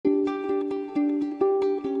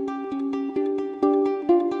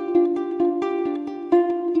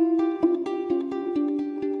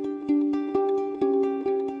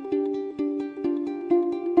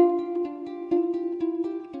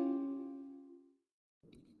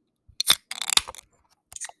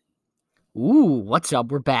Ooh, what's up?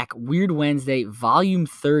 We're back. Weird Wednesday, volume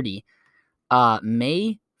 30.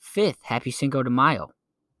 May 5th. Happy Cinco de Mayo.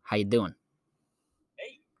 How you doing?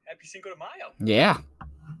 Hey, happy Cinco de Mayo. Yeah.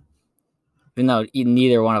 Even though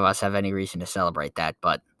neither one of us have any reason to celebrate that,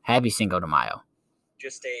 but happy Cinco de Mayo.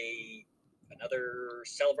 Just another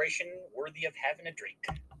celebration worthy of having a drink.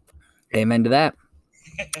 Amen to that.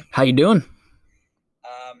 How you doing?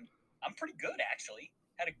 I'm pretty good, actually.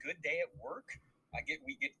 Had a good day at work.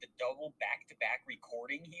 We get the double back-to-back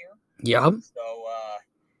recording here. Yup. So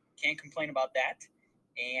can't complain about that.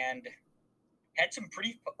 And had some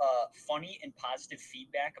pretty funny and positive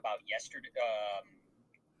feedback about yesterday.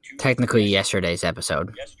 Technically yesterday's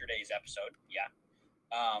episode. Yeah.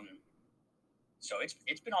 So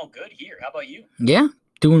it's been all good here. How about you? Yeah,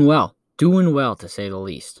 doing well to say the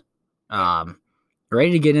least.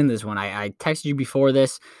 Ready to get in this one. I texted you before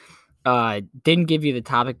this. Didn't give you the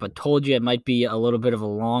topic, but told you it might be a little bit of a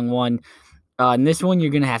long one. And this one you're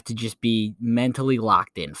gonna have to just be mentally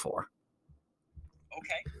locked in for.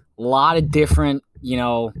 Okay. A lot of different,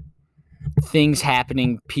 things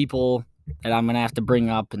happening, people that I'm gonna have to bring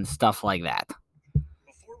up and stuff like that.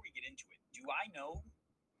 Before we get into it, do I know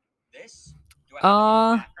this? Do I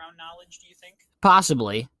have any background knowledge, do you think?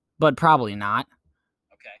 Possibly, but probably not.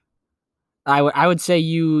 Okay. I would say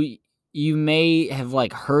you may have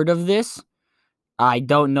heard of this. I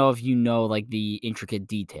don't know if you know the intricate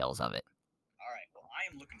details of it. All right. Well, I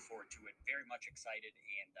am looking forward to it. Very much excited,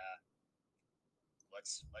 and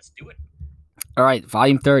let's do it. All right,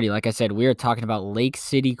 volume 30. Like I said, we are talking about Lake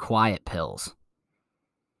City Quiet Pills.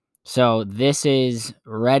 So this is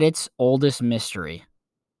Reddit's oldest mystery.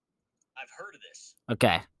 I've heard of this.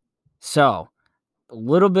 Okay, so a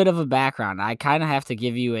little bit of a background. I kind of have to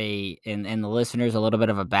give you and the listeners a little bit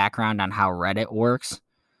of a background on how Reddit works.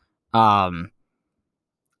 So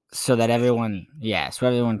that everyone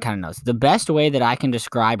kind of knows. The best way that I can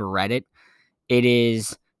describe Reddit, it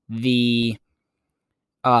is the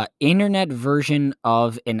internet version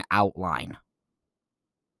of an outline.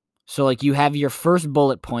 So you have your first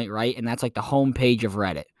bullet point, right? And that's the home page of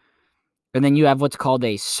Reddit. And then you have what's called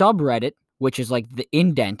a subreddit, which is the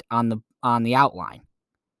indent on the outline.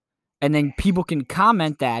 And then people can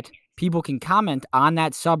comment on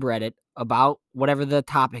that subreddit about whatever the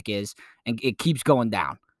topic is, and it keeps going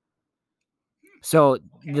down. So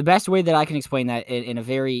the best way that I can explain that in a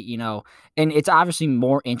very, and it's obviously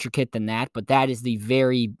more intricate than that, but that is the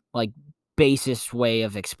very basis way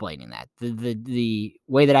of explaining that. The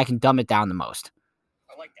way that I can dumb it down the most.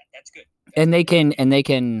 I like that. That's good.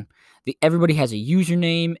 Everybody has a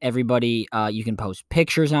username. Everybody, you can post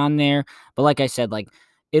pictures on there. But like I said,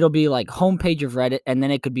 it'll be homepage of Reddit, and then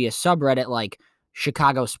it could be a subreddit like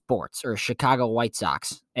Chicago Sports or Chicago White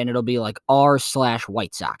Sox, and it'll be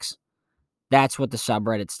r/White Sox. That's what the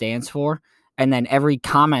subreddit stands for. And then every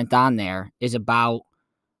comment on there is about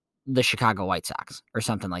the Chicago White Sox or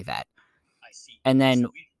something like that. I see. And then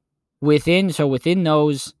within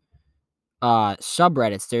those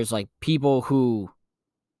subreddits, there's people who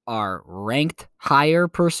are ranked higher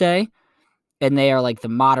per se, and they are the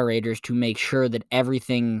moderators to make sure that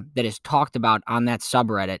everything that is talked about on that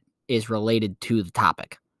subreddit is related to the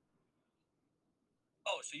topic.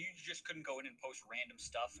 Oh, so you just couldn't go in and post random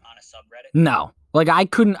stuff on a subreddit? No. I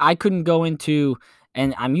couldn't go into,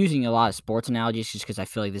 and I'm using a lot of sports analogies just because I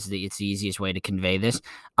feel like it's the easiest way to convey this.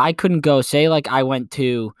 I couldn't go say I went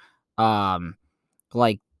to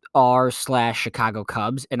r/Chicago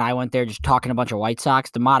Cubs, and I went there just talking a bunch of White Sox.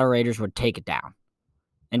 The moderators would take it down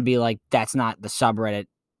and be like, that's not the subreddit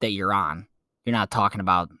that you're on. You're not talking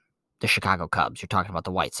about the Chicago Cubs. You're talking about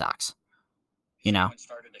the White Sox. Someone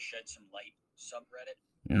started to shed some light subreddit?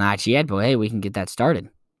 Not yet, but hey, we can get that started.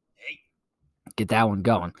 Hey. Get that one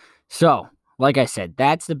going. So, like I said,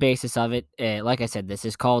 that's the basis of it. Like I said, this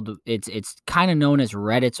is called, it's kind of known as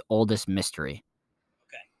Reddit's oldest mystery.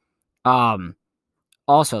 Okay.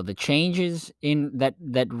 Also, the changes in that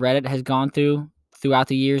Reddit has gone throughout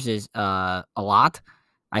the years is a lot.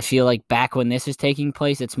 I feel like back when this is taking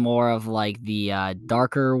place, it's more of the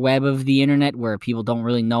darker web of the internet where people don't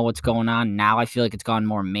really know what's going on. Now I feel like it's gone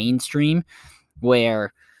more mainstream,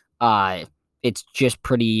 where it's just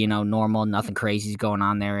pretty, normal. Nothing crazy is going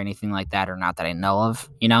on there or anything like that, or not that I know of,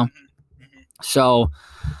 Mm-hmm. So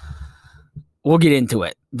we'll get into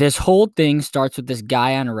it. This whole thing starts with this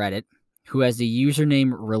guy on Reddit who has the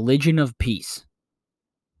username Religion of Peace.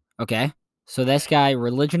 Okay? So this guy,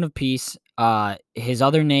 Religion of Peace, his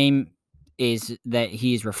other name is that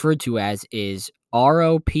he's referred to as is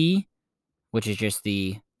ROP, which is just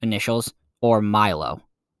the initials, or Milo.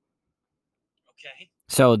 Okay.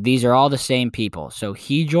 So these are all the same people. So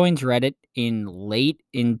he joins Reddit in late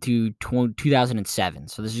into 2007.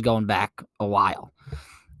 So this is going back a while.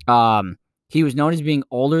 He was known as being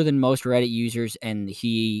older than most Reddit users, and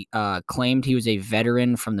he claimed he was a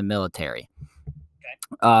veteran from the military.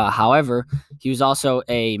 However, he was also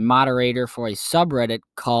a moderator for a subreddit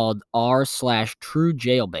called r/true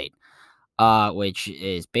jailbait, which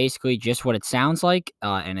is basically just what it sounds like,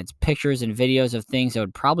 and it's pictures and videos of things that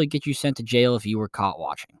would probably get you sent to jail if you were caught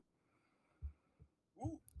watching.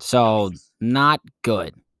 So Nice. not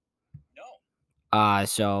good. No.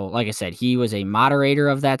 So like I said, he was a moderator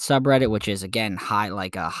of that subreddit, which is again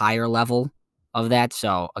like a higher level of that.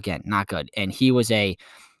 So again, not good. And he was a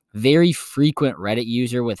very frequent Reddit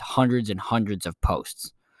user with hundreds and hundreds of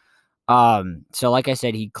posts. So like I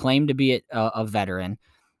said, he claimed to be a veteran,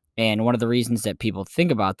 and one of the reasons that people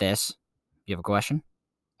think about this, you have a question?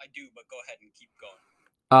 I do, but go ahead and keep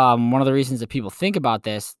going. One of the reasons that people think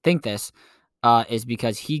this, is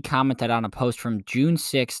because he commented on a post from June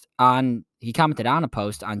 6th he commented on a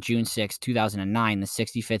post on June 6th, 2009, the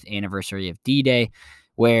 65th anniversary of D-Day,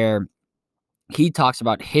 where he talks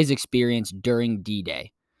about his experience during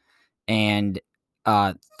D-Day. And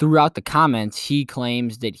throughout the comments, he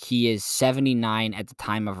claims that he is 79 at the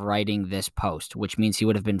time of writing this post, which means he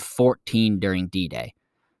would have been 14 during D-Day,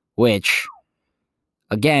 which,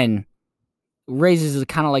 again, raises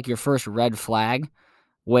kind of like your first red flag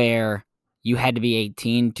where you had to be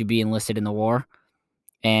 18 to be enlisted in the war.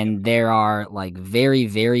 And there are like very,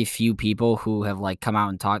 very few people who have like come out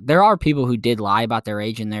and talked. There are people who did lie about their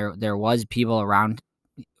age, and there was people around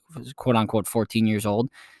quote unquote 14 years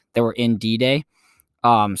old that were in D-Day.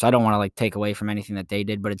 So I don't want to like take away from anything that they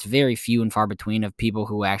did, but it's very few and far between of people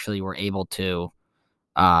who actually were able to,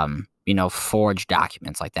 forge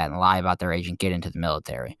documents like that and lie about their age and get into the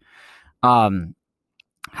military.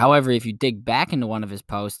 However, if you dig back into one of his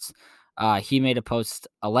posts, he made a post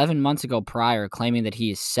 11 months ago prior claiming that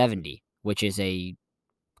he is 70, which is a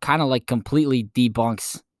kind of like completely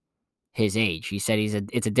debunks his age. He said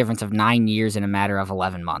it's a difference of 9 years in a matter of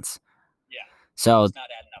 11 months. Yeah. So It's not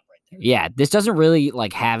adding up right there. yeah, this doesn't really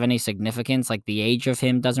like have any significance. Like the age of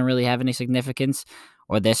him doesn't really have any significance,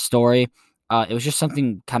 or this story. It was just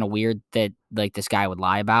something kind of weird that like this guy would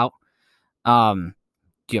lie about. Do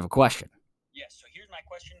you have a question? Yes. So here's my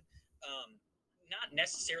question. Not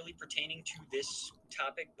necessarily pertaining to this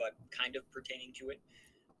topic, but kind of pertaining to it.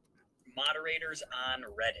 Moderators on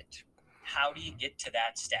Reddit. How do you get to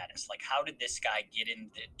that status? Like, how did this guy get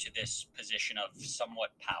into this position of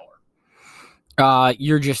somewhat power?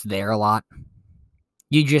 You're just there a lot.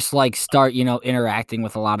 You just like start, interacting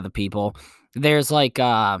with a lot of the people. There's like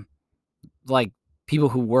people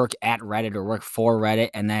who work at Reddit or work for Reddit,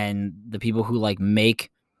 and then the people who like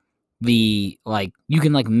make you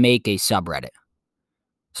can like make a subreddit.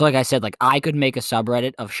 So like I said, like I could make a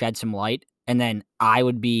subreddit of Shed Some Light, and then I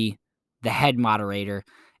would be the head moderator.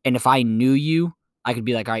 And if I knew you, I could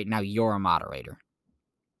be like, all right, now you're a moderator.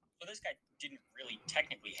 So this guy didn't really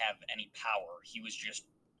technically have any power. He was just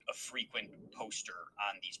a frequent poster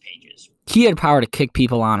on these pages. He had power to kick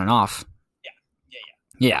people on and off.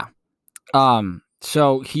 Yeah.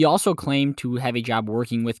 So he also claimed to have a job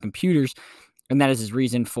working with computers, and that is his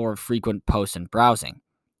reason for frequent posts and browsing.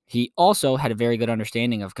 He also had a very good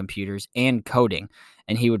understanding of computers and coding,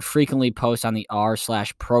 and he would frequently post on the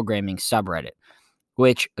r/programming subreddit,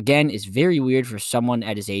 which again is very weird for someone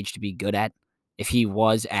at his age to be good at. If he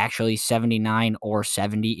was actually 79 or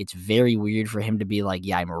 70, it's very weird for him to be like,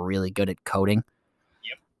 yeah, I'm really good at coding.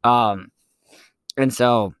 Yep. And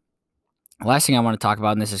so last thing I want to talk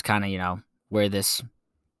about, and this is kind of, where this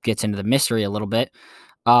gets into the mystery a little bit.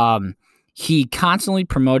 He constantly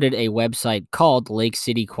promoted a website called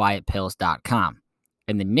LakeCityQuietPills.com.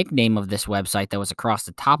 And the nickname of this website that was across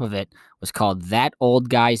the top of it was called That Old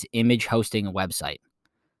Guy's Image Hosting Website.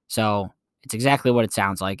 So it's exactly what it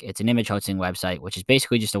sounds like. It's an image hosting website, which is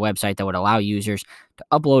basically just a website that would allow users to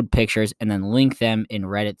upload pictures and then link them in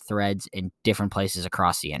Reddit threads in different places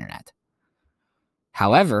across the internet.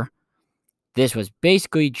 However, this was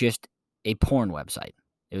basically just a porn website.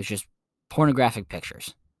 It was just pornographic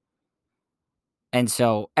pictures. And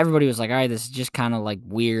so everybody was like, all right, this is just kind of like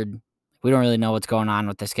weird. We don't really know what's going on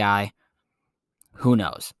with this guy. Who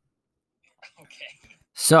knows? Okay.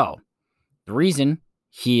 So the reason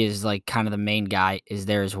he is like kind of the main guy is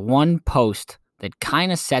there's one post that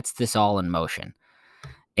kind of sets this all in motion.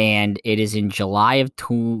 And it is in July of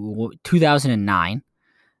 2009.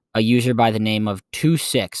 A user by the name of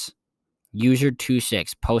User26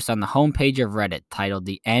 posts on the homepage of Reddit titled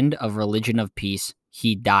The End of Religion of Peace.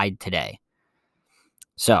 He died today.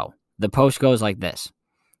 So the post goes like this.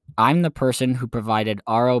 I'm the person who provided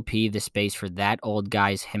ROP the space for that old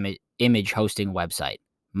guy's image hosting website.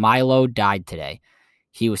 Milo died today.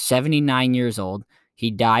 He was 79 years old.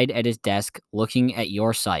 He died at his desk looking at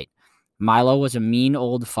your site. Milo was a mean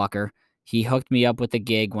old fucker. He hooked me up with a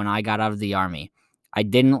gig when I got out of the army. I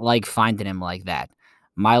didn't like finding him like that.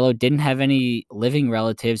 Milo didn't have any living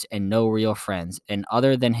relatives and no real friends. And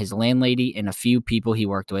other than his landlady and a few people he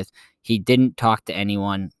worked with, he didn't talk to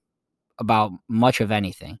anyone about much of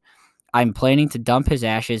anything. I'm planning to dump his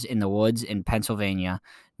ashes in the woods in Pennsylvania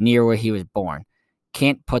near where he was born.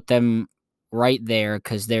 Can't put them right there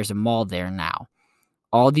because there's a mall there now.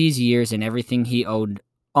 All these years and everything he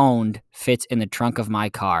owned fits in the trunk of my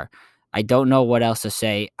car. I don't know what else to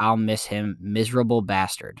say. I'll miss him. Miserable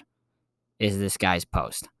bastard is this guy's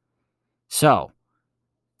post. So,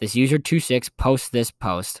 this user 26 posts this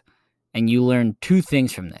post, and you learn two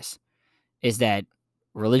things from this. Is that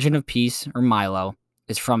Religion of Peace, or Milo,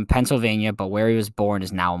 is from Pennsylvania, but where he was born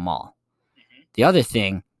is now a mall. Mm-hmm. The other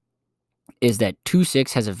thing is that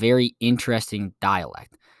 26 has a very interesting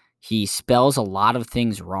dialect. He spells a lot of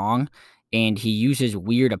things wrong, and he uses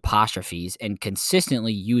weird apostrophes and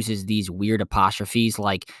consistently uses these weird apostrophes.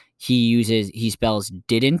 Like he spells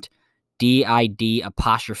didn't, DID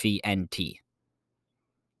apostrophe NT.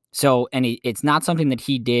 So, and it's not something that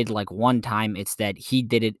he did like one time. It's that he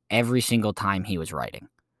did it every single time he was writing.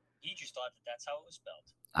 He just thought that that's how it was spelled.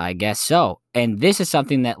 I guess so. And this is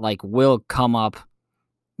something that like will come up,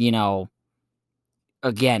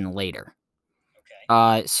 again later.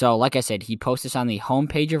 Okay. So like I said, he posts this on the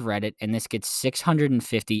homepage of Reddit, and this gets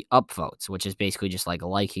 650 upvotes, which is basically just like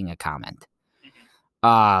liking a comment.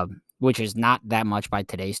 Mm-hmm. Which is not that much by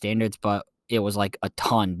today's standards, but it was like a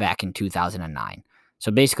ton back in 2009.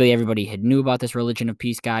 So basically everybody had knew about this Religion of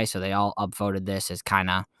Peace guy, so they all upvoted this as kind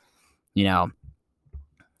of,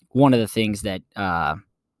 one of the things that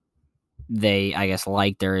they, I guess,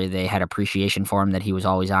 liked, or they had appreciation for him, that he was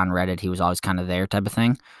always on Reddit. He was always kind of there type of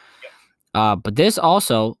thing. But this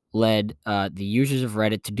also led the users of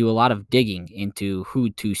Reddit to do a lot of digging into who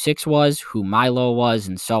 26 was, who Milo was,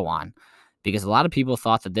 and so on. Because a lot of people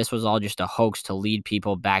thought that this was all just a hoax to lead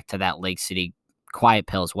people back to that Lake City Quiet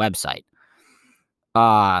Pills website.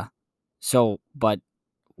 But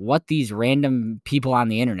what these random people on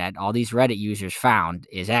the internet, all these Reddit users found,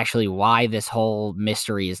 is actually why this whole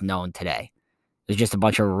mystery is known today. There's just a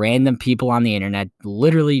bunch of random people on the internet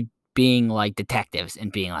literally being like detectives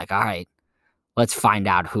and being like, all right, let's find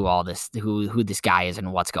out who this guy is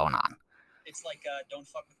and what's going on. It's like don't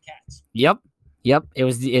fuck with cats. Yep. It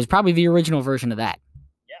was probably the original version of that.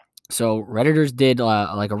 Yeah. So Redditors did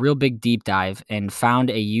like a real big deep dive and found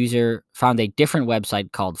a different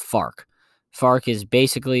website called Fark. Fark is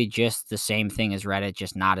basically just the same thing as Reddit,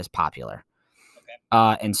 just not as popular.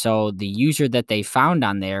 Okay. And so the user that they found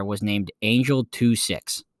on there was named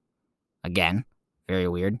Angel26. Again, very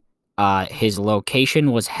weird. His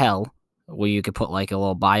location was hell, where you could put like a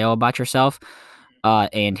little bio about yourself.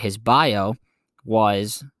 And his bio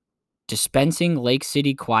was dispensing Lake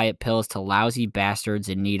City Quiet Pills to lousy bastards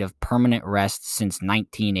in need of permanent rest since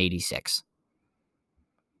 1986.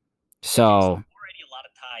 So already a lot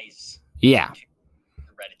of ties. Yeah. To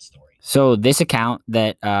the Reddit story. So this account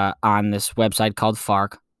that on this website called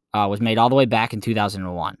Fark was made all the way back in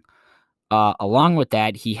 2001. Along with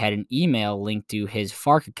that, he had an email linked to his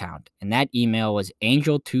Fark account, and that email was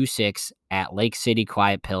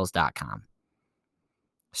angel26@lakecityquietpills.com.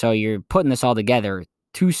 So you're putting this all together.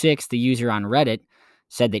 26, the user on Reddit,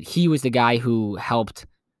 said that he was the guy who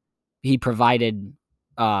provided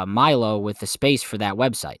Milo with the space for that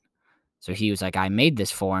website. So he was like, I made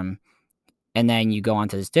this for him. And then you go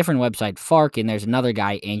onto this different website, Fark, and there's another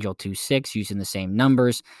guy, Angel26, using the same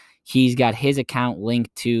numbers. He's got his account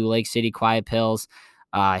linked to Lake City Quiet Pills.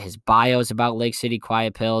 His bio's about Lake City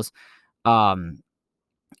Quiet Pills. And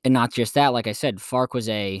not just that, like I said, Fark was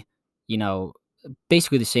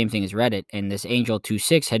basically the same thing as Reddit. And this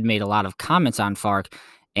Angel26 had made a lot of comments on Fark,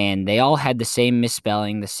 and they all had the same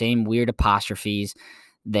misspelling, the same weird apostrophes.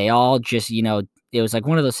 They all just, it was like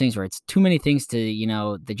one of those things where it's too many things to,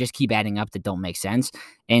 that just keep adding up that don't make sense.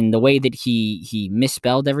 And the way that he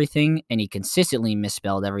misspelled everything, and he consistently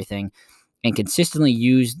misspelled everything, and consistently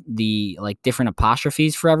used the like different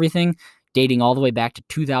apostrophes for everything, dating all the way back to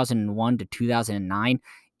 2001 to 2009,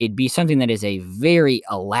 it'd be something that is a very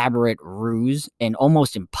elaborate ruse and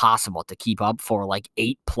almost impossible to keep up for like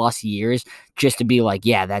 8+ years, just to be like,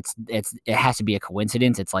 yeah, it has to be a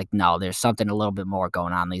coincidence. It's like, no, there's something a little bit more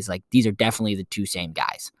going on. These are definitely the two same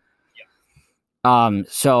guys. Yeah.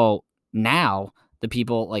 So now the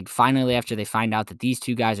people, like, finally, after they find out that these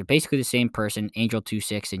two guys are basically the same person,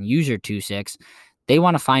 Angel26 and User26, they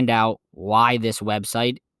want to find out why this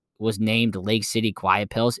website was named Lake City Quiet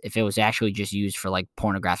Pills if it was actually just used for like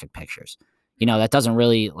pornographic pictures. That doesn't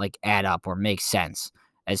really like add up or make sense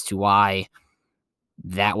as to why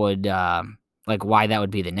that would why that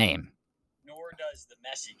would be the name. Nor does the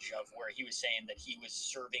message of where he was saying that he was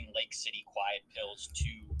serving Lake City Quiet Pills to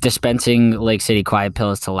dispensing Lake City Quiet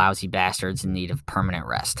Pills to lousy bastards in need of permanent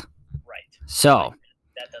rest. Right. So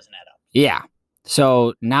that doesn't add up. Yeah.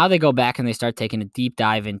 So now they go back and they start taking a deep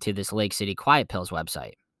dive into this Lake City Quiet Pills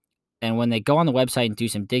website. And when they go on the website and do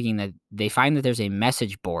some digging, that they find that there's a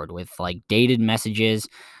message board with like dated messages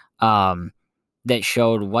that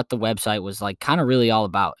showed what the website was like kind of really all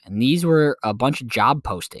about. And these were a bunch of job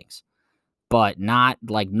postings, but not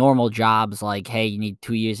like normal jobs like, hey, you need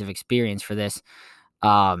 2 years of experience for this.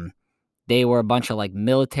 They were a bunch of like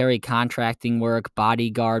military contracting work,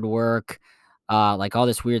 bodyguard work, like all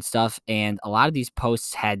this weird stuff. And a lot of these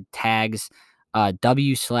posts had tags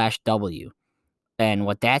W/W. And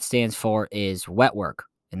what that stands for is wet work.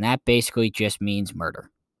 And that basically just means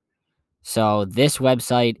murder. So this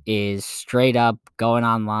website is straight up going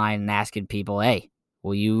online and asking people, hey,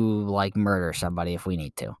 will you like murder somebody if we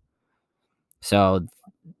need to? So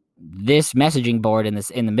this messaging board in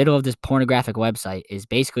the middle of this pornographic website is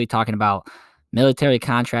basically talking about military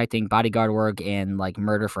contracting, bodyguard work, and like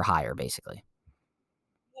murder for hire, basically.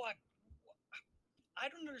 What? I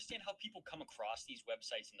don't understand how people come across these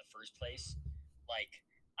websites in the first place. Like,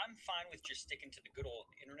 I'm fine with just sticking to the good old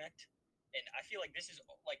internet, and I feel like this is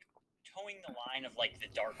like towing the line of like the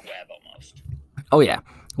dark web almost. Oh yeah.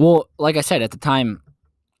 Well, like I said, at the time,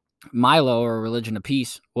 Milo, or Religion of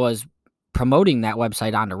Peace, was promoting that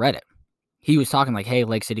website onto Reddit. He was talking like, hey,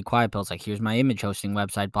 Lake City Quiet Pills, like, here's my image hosting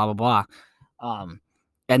website, blah, blah, blah.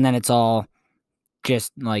 And then it's all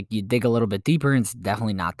just like you dig a little bit deeper and it's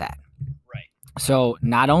definitely not that. Right. So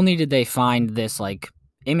not only did they find this like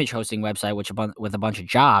image hosting website, with a bunch of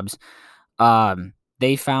jobs,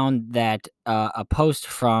 they found that a post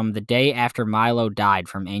from the day after Milo died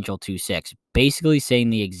from Angel26, basically saying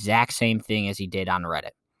the exact same thing as he did on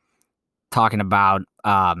Reddit, talking about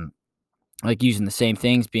like using the same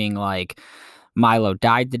things, being like, Milo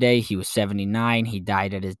died today. He was 79. He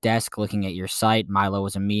died at his desk looking at your site. Milo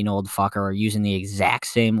was a mean old fucker, or using the exact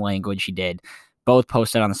same language he did. Both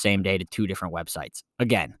posted on the same day to 2 different websites.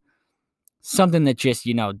 Again, something that just,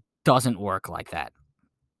 doesn't work like that.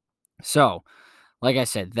 So, like I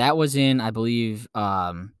said, that was in, I believe,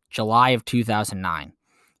 July of 2009.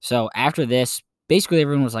 So after this, basically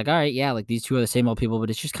everyone was like, all right, yeah, like these 2 are the same old people, but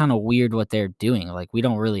it's just kind of weird what they're doing. Like, we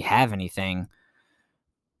don't really have anything,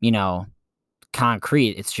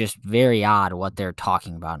 concrete. It's just very odd what they're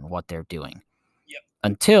talking about and what they're doing. Yep.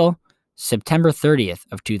 Until September 30th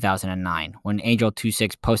of 2009, when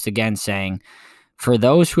Angel26 posts again saying, for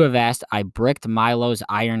those who have asked, I bricked Milo's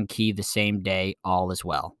iron key the same day, all is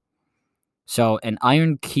well. So an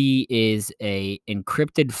iron key is a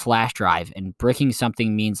encrypted flash drive, and bricking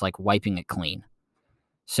something means like wiping it clean.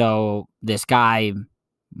 So this guy,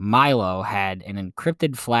 Milo, had an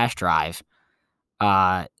encrypted flash drive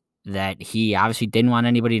that he obviously didn't want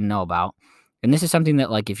anybody to know about. And this is something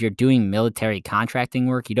that, like, if you're doing military contracting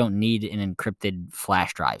work, you don't need an encrypted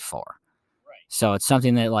flash drive for. Right. So it's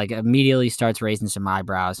something that, like, immediately starts raising some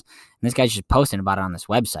eyebrows. And this guy's just posting about it on this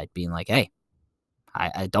website, being like, hey,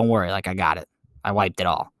 I don't worry, like, I got it. I wiped it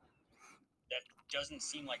all. That doesn't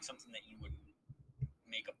seem like something that you would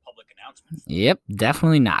make a public announcement for. Yep,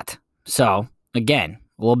 definitely not. So, again,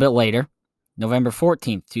 a little bit later, November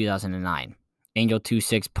 14th, 2009,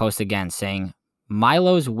 Angel26 posts again saying,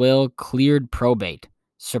 Milo's will cleared probate.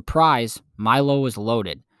 Surprise, Milo was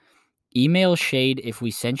loaded. Email Shade if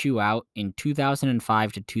we sent you out in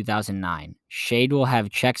 2005 to 2009. Shade will have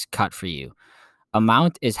checks cut for you.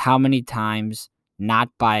 Amount is how many times, not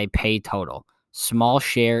by pay total. Small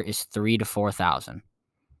share is 3,000 to 4,000.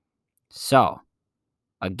 So,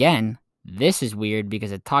 again, this is weird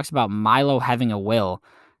because it talks about Milo having a will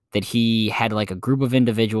that he had like a group of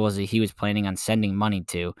individuals that he was planning on sending money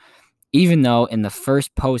to, even though in the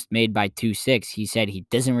first post made by 26, he said he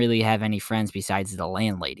doesn't really have any friends besides the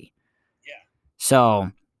landlady. Yeah.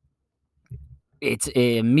 So it's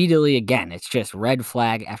immediately, again, it's just red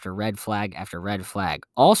flag after red flag after red flag.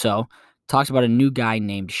 Also, talks about a new guy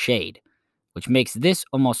named Shade, which makes this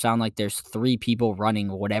almost sound like there's 3 people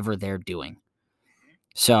running whatever they're doing.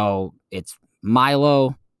 So it's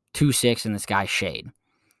Milo, 26, and this guy Shade.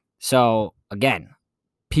 So again,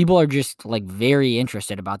 people are just like very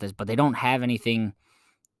interested about this, but they don't have anything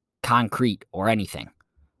concrete or anything.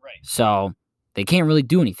 Right. So they can't really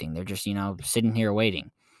do anything. They're just, sitting here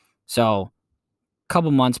waiting. So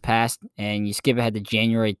couple months passed, and you skip ahead to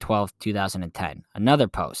January 12th, 2010. Another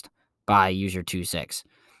post by user26.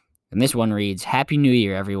 And this one reads, Happy New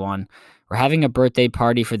Year, everyone. We're having a birthday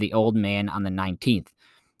party for the old man on the 19th.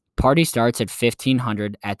 Party starts at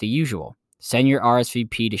 1500 at the usual. Send your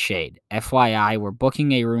RSVP to Shade. FYI, we're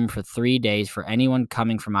booking a room for 3 days for anyone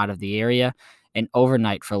coming from out of the area and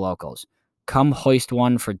overnight for locals. Come hoist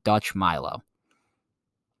one for Dutch Milo.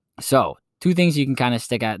 So, two things you can kind of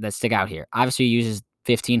stick out here. Obviously, he uses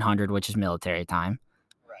 1500, which is military time.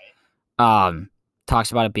 Right.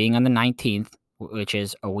 Talks about it being on the 19th, which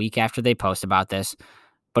is a week after they post about this.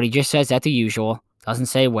 But he just says at the usual. Doesn't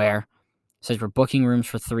say where. Says we're booking rooms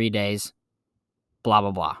for 3 days. Blah,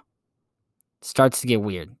 blah, blah. Starts to get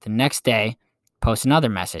weird. The next day, posts another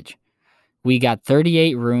message. We got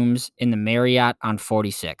 38 rooms in the Marriott on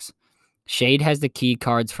 46. Shade has the key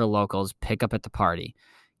cards for locals. Pick up at the party.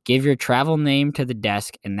 Give your travel name to the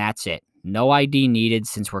desk, and that's it. No ID needed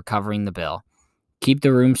since we're covering the bill. Keep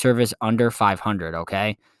the room service under 500,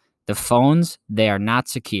 okay? The phones, they are not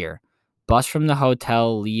secure. Bus from the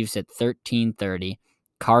hotel leaves at 13:30.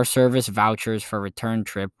 Car service vouchers for return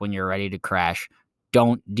trip when you're ready to crash.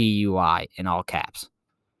 Don't DUI, in all caps.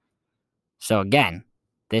 So again,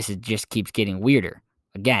 this just keeps getting weirder.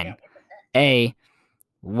 Again, A,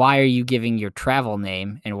 why are you giving your travel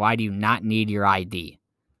name, and why do you not need your ID?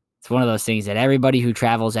 It's one of those things that everybody who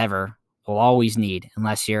travels ever will always need,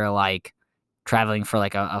 unless you're like traveling for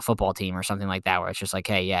like a football team or something like that, where it's just like,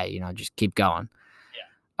 hey, yeah, just keep going.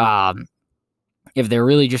 Yeah. If they're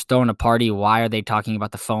really just throwing a party, why are they talking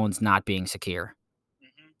about the phones not being secure?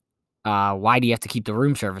 Mm-hmm. Why do you have to keep the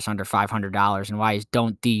room service under $500? And why is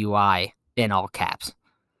don't DUI in all caps?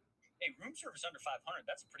 Hey, room service under 500,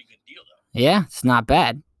 that's a pretty good deal, though. Yeah, it's not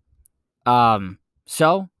bad.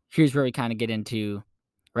 So here's where we kind of get into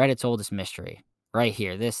Reddit's oldest mystery right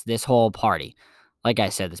here. This whole party. Like I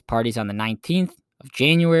said, this party's on the 19th of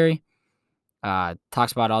January.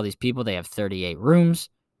 Talks about all these people. They have 38 rooms.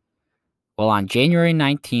 Well, on January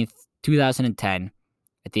 19th, 2010,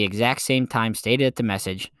 at the exact same time stated at the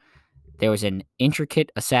message, there was an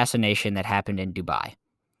intricate assassination that happened in Dubai.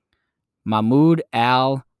 Mahmoud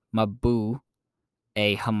al-Mabhouh,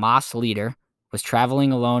 a Hamas leader, was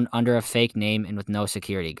traveling alone under a fake name and with no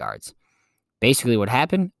security guards. Basically what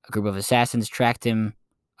happened, a group of assassins tracked him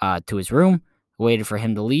to his room, waited for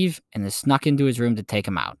him to leave, and then snuck into his room to take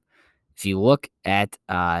him out. If you look at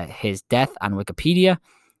his death on Wikipedia,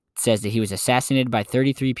 it says that he was assassinated by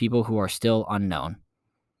 33 people who are still unknown.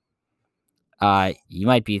 You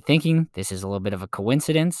might be thinking this is a little bit of a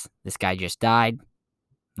coincidence. This guy just died.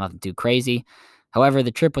 Nothing too crazy. However,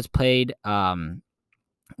 the trip was paid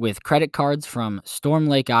with credit cards from Storm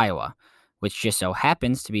Lake, Iowa, which just so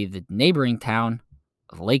happens to be the neighboring town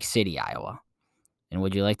of Lake City, Iowa. And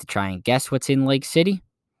would you like to try and guess what's in Lake City?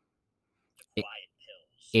 Quiet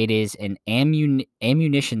Hills. It is an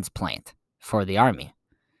ammunitions plant for the Army.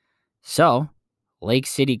 So, Lake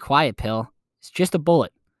City Quiet Pill is just a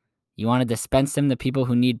bullet. You want to dispense them to people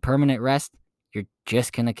who need permanent rest? You're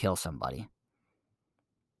just going to kill somebody.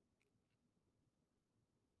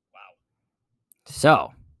 Wow.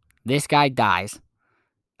 So, this guy dies.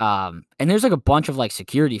 And there's like a bunch of like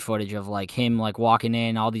security footage of like him like walking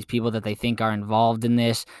in, all these people that they think are involved in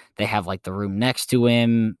this. They have like the room next to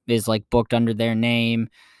him is like booked under their name,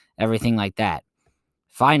 everything like that.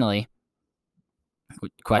 Finally,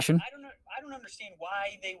 question? I don't understand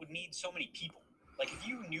why they would need so many people. Like, if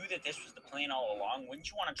you knew that this was the plan all along, wouldn't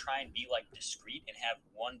you want to try and be like discreet and have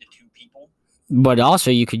 1 to 2 people? But also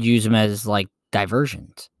you could use them as like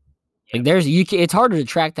diversions. Like it's harder to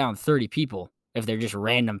track down 30 people if they're just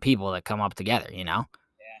random people that come up together, Yeah, you're not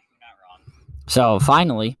wrong. So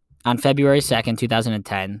finally, on February 2nd,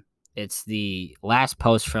 2010, it's the last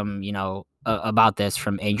post from, about this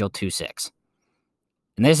from Angel26.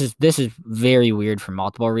 And this is very weird for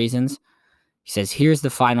multiple reasons. He says, here's the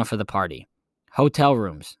final for the party. Hotel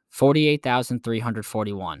rooms,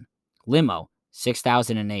 48,341. Limo,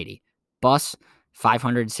 6,080. Bus,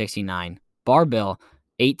 569. Bar bill,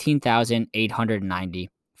 18,890.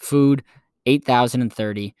 Food,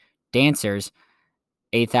 8,030. Dancers,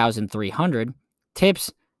 8,300.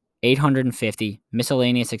 Tips, 850.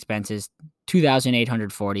 Miscellaneous expenses,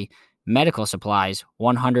 2,840. Medical supplies,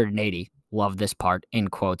 180. Love this part, in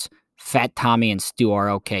quotes. Fat Tommy and Stu are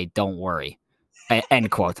okay, don't worry. End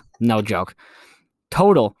quote. No joke.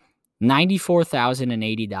 Total,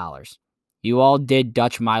 $94,080. You all did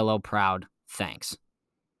Dutch Milo proud. Thanks.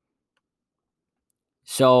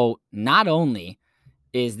 So not only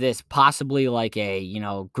is this possibly like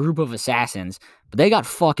a, group of assassins, but they got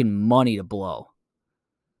fucking money to blow.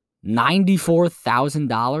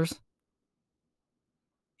 $94,000?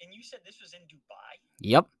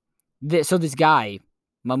 Yep. So this guy,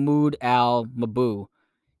 Mahmoud al-Mabou,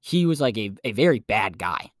 he was like a very bad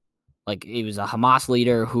guy. Like, he was a Hamas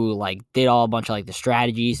leader who, like, did a bunch of, like, the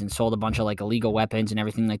strategies and sold a bunch of, like, illegal weapons and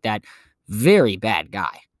everything like that. Very bad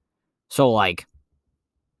guy. So, like,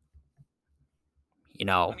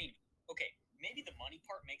 I mean, okay, maybe the money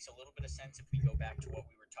part makes a little bit of sense if we go back to what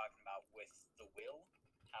we were talking about with the will,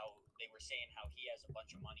 how they were saying how he has a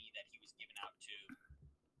bunch of money that he was giving out to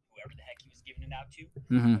whoever the heck he was giving it out to.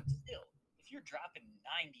 mhm. But still, if you're dropping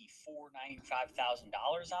 $95,000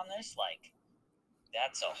 on this, like,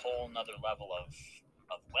 that's a whole nother level of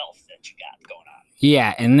wealth that you got going on.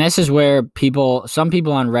 Yeah, and this is where some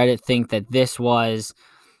people on Reddit think that this was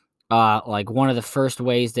like one of the first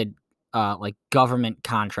ways that like government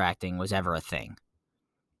contracting was ever a thing.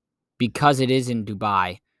 Because it is in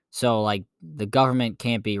Dubai, so like the government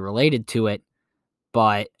can't be related to it,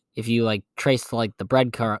 but if you like trace like the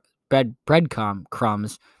breadcrumb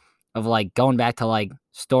crumbs of like going back to like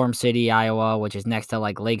Storm City, Iowa, which is next to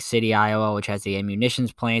like Lake City, Iowa, which has the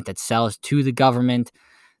ammunitions plant that sells to the government.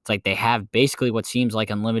 It's like they have basically what seems like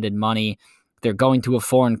unlimited money. They're going to a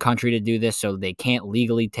foreign country to do this, so they can't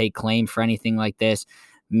legally take claim for anything like this.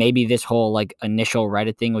 Maybe this whole like initial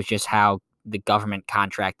Reddit thing was just how the government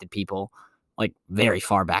contracted people like very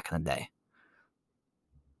far back in the day.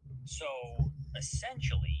 So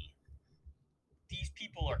essentially, these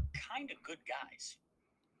people are kind of good guys.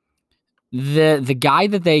 The guy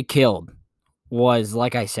that they killed was,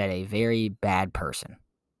 like I said, a very bad person.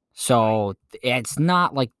 So it's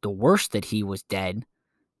not like the worst that he was dead,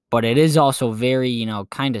 but it is also very,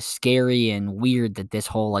 kind of scary and weird that this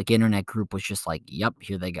whole like internet group was just like, yep,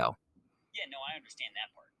 here they go. Yeah, no, I understand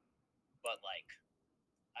that part. But like,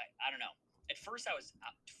 I don't know. At first, I was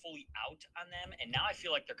fully out on them, and now I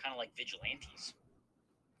feel like they're kind of like vigilantes.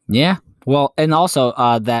 Yeah. Well, and also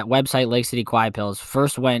that website, Lake City Quiet Pills,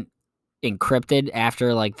 first went encrypted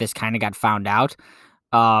after like this kind of got found out.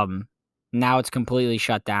 Now it's completely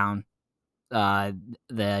shut down.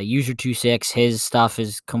 The user 26, his stuff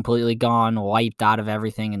is completely gone, wiped out of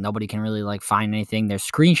everything, and nobody can really like find anything. There's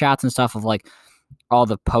screenshots and stuff of like all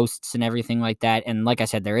the posts and everything like that. And like I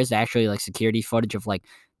said, there is actually like security footage of like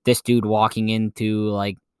this dude walking into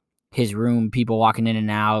like his room, people walking in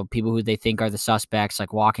and out, people who they think are the suspects,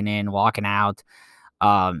 like walking in, walking out.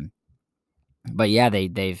 Um, but yeah,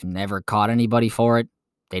 they've never caught anybody for it.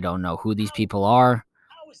 They don't know who these people are.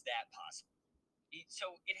 How is that possible? So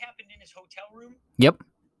it happened in his hotel room? Yep.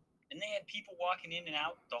 And they had people walking in and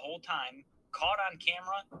out the whole time, caught on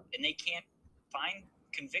camera, and they can't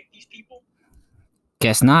convict these people?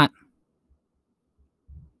 Guess not.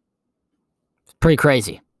 It's pretty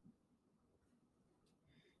crazy.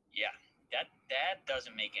 Yeah, that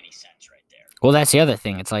doesn't make any sense right there. Well, that's the other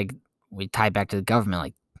thing. It's like we tie back to the government.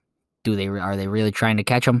 Like, are they really trying to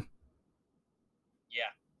catch them? Yeah,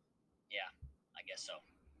 I guess so.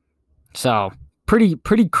 So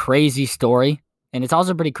pretty crazy story, and it's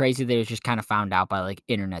also pretty crazy that it was just kind of found out by like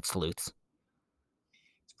internet sleuths.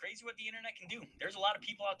 It's crazy what the internet can do. There's a lot of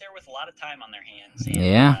people out there with a lot of time on their hands. And,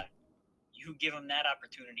 Yeah. You give them that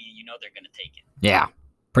opportunity, you know they're going to take it. Yeah,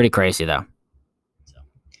 pretty crazy though. So,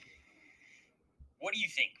 what do you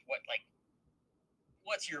think?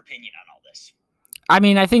 What's your opinion on all this? I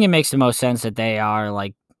mean, I think it makes the most sense that they are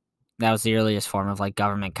like, that was the earliest form of like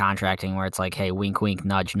government contracting where it's like, hey, wink, wink,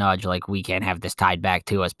 nudge, nudge. Like, we can't have this tied back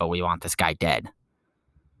to us, but we want this guy dead.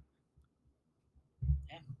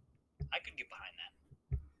 Yeah, I could get behind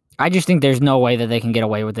that. I just think there's no way that they can get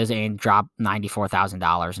away with this and drop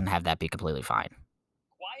 $94,000 and have that be completely fine.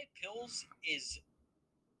 Quiet Pills is,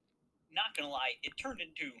 not going to lie, it turned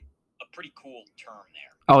into a pretty cool term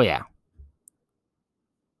there. Oh, yeah.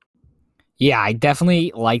 Yeah, I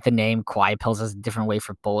definitely like the name Quiet Pills as a different way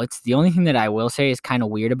for bullets. The only thing that I will say is kind of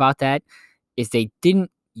weird about that is they didn't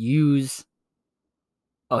use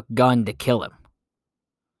a gun to kill him.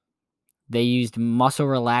 They used muscle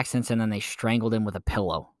relaxants and then they strangled him with a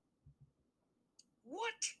pillow.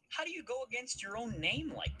 What? How do you go against your own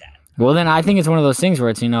name like that? Well, then I think it's one of those things where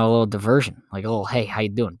it's, a little diversion. Like, oh, hey, how you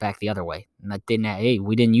doing? Back the other way. And that didn't, hey,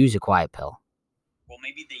 we didn't use a quiet pill. Well,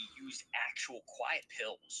 maybe they used actual quiet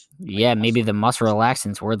pills. Yeah, maybe the muscle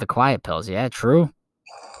relaxants were the quiet pills. Yeah, true.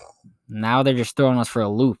 Now they're just throwing us for a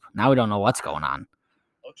loop. Now we don't know what's going on.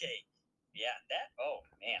 Okay. Yeah, oh,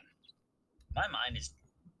 man. My mind is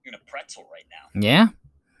in a pretzel right now. Yeah.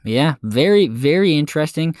 Yeah. Very, very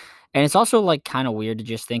interesting. And it's also like kind of weird to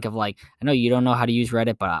just think of like, I know you don't know how to use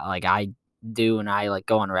Reddit, but like I do, and I like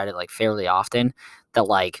go on Reddit like fairly often, that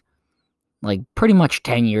like pretty much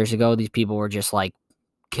 10 years ago, these people were just like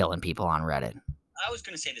killing people on Reddit. I was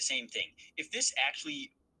going to say the same thing. If this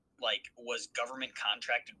actually was government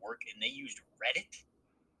contracted work and they used Reddit.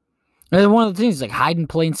 And one of the things like hide in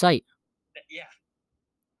plain sight. Yeah.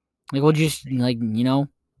 Like we'll just the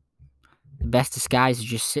best disguise is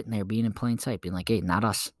just sitting there being in plain sight, being like, hey, not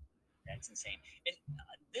us. That's insane. And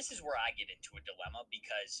this is where I get into a dilemma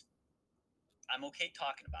because I'm okay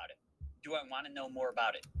talking about it. Do I want to know more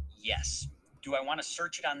about it? Yes. Do I want to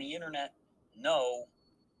search it on the internet? No.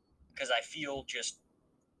 Because I feel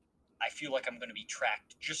like I'm going to be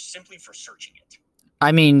tracked just simply for searching it.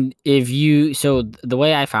 I mean, the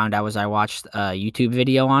way I found out was I watched a YouTube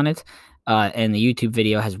video on it, and the YouTube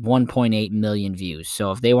video has 1.8 million views.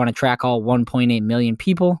 So if they want to track all 1.8 million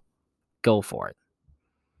people, go for it.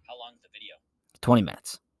 How long is the video? 20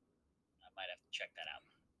 minutes. I might have to check that out.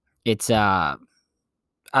 It's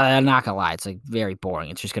I'm not gonna lie, it's like very boring.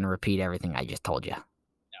 It's just gonna repeat everything I just told you. No,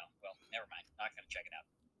 well, never mind. Not gonna check it out.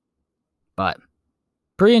 But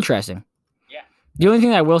pretty interesting. Yeah. The only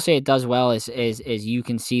thing I will say it does well is you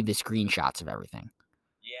can see the screenshots of everything.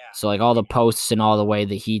 Yeah. So like all the posts and all the way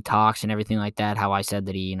that he talks and everything like that, how I said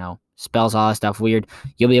that he, spells all that stuff weird,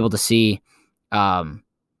 you'll be able to see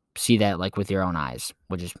that like with your own eyes,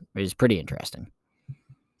 which is pretty interesting.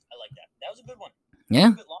 I like that. That was a good one. Yeah.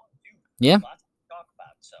 A bit long too. Yeah. Lots to talk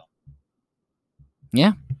about, so.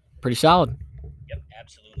 Yeah. Pretty solid. Yep,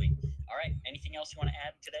 absolutely. All right. Anything else you want to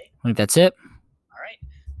add today? I think that's it. All right.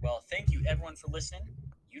 Well, thank you everyone for listening.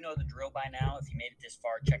 You know the drill by now. If you made it this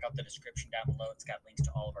far, check out the description down below. It's got links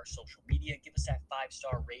to all of our social media. Give us that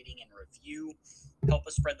 5-star rating and review. Help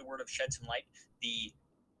us spread the word of Shed Some Light. The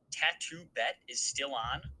tattoo bet is still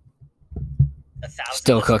on. 1,000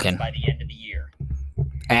 Still cooking by the end of the year.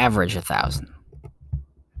 Average 1,000.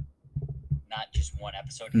 Not just one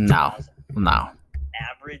episode. No.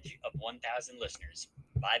 Average of 1,000 listeners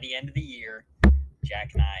by the end of the year.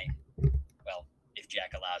 Jack and I, well, if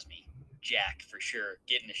Jack allows me, Jack for sure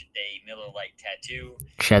getting a Miller Lite tattoo.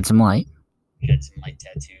 Shed Some Light. Shed Some Light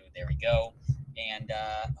tattoo. There we go. And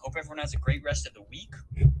hope everyone has a great rest of the week.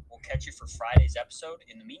 We'll catch you for Friday's episode.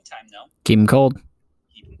 In the meantime, though, Keep them cold.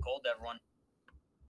 Keep them cold, everyone.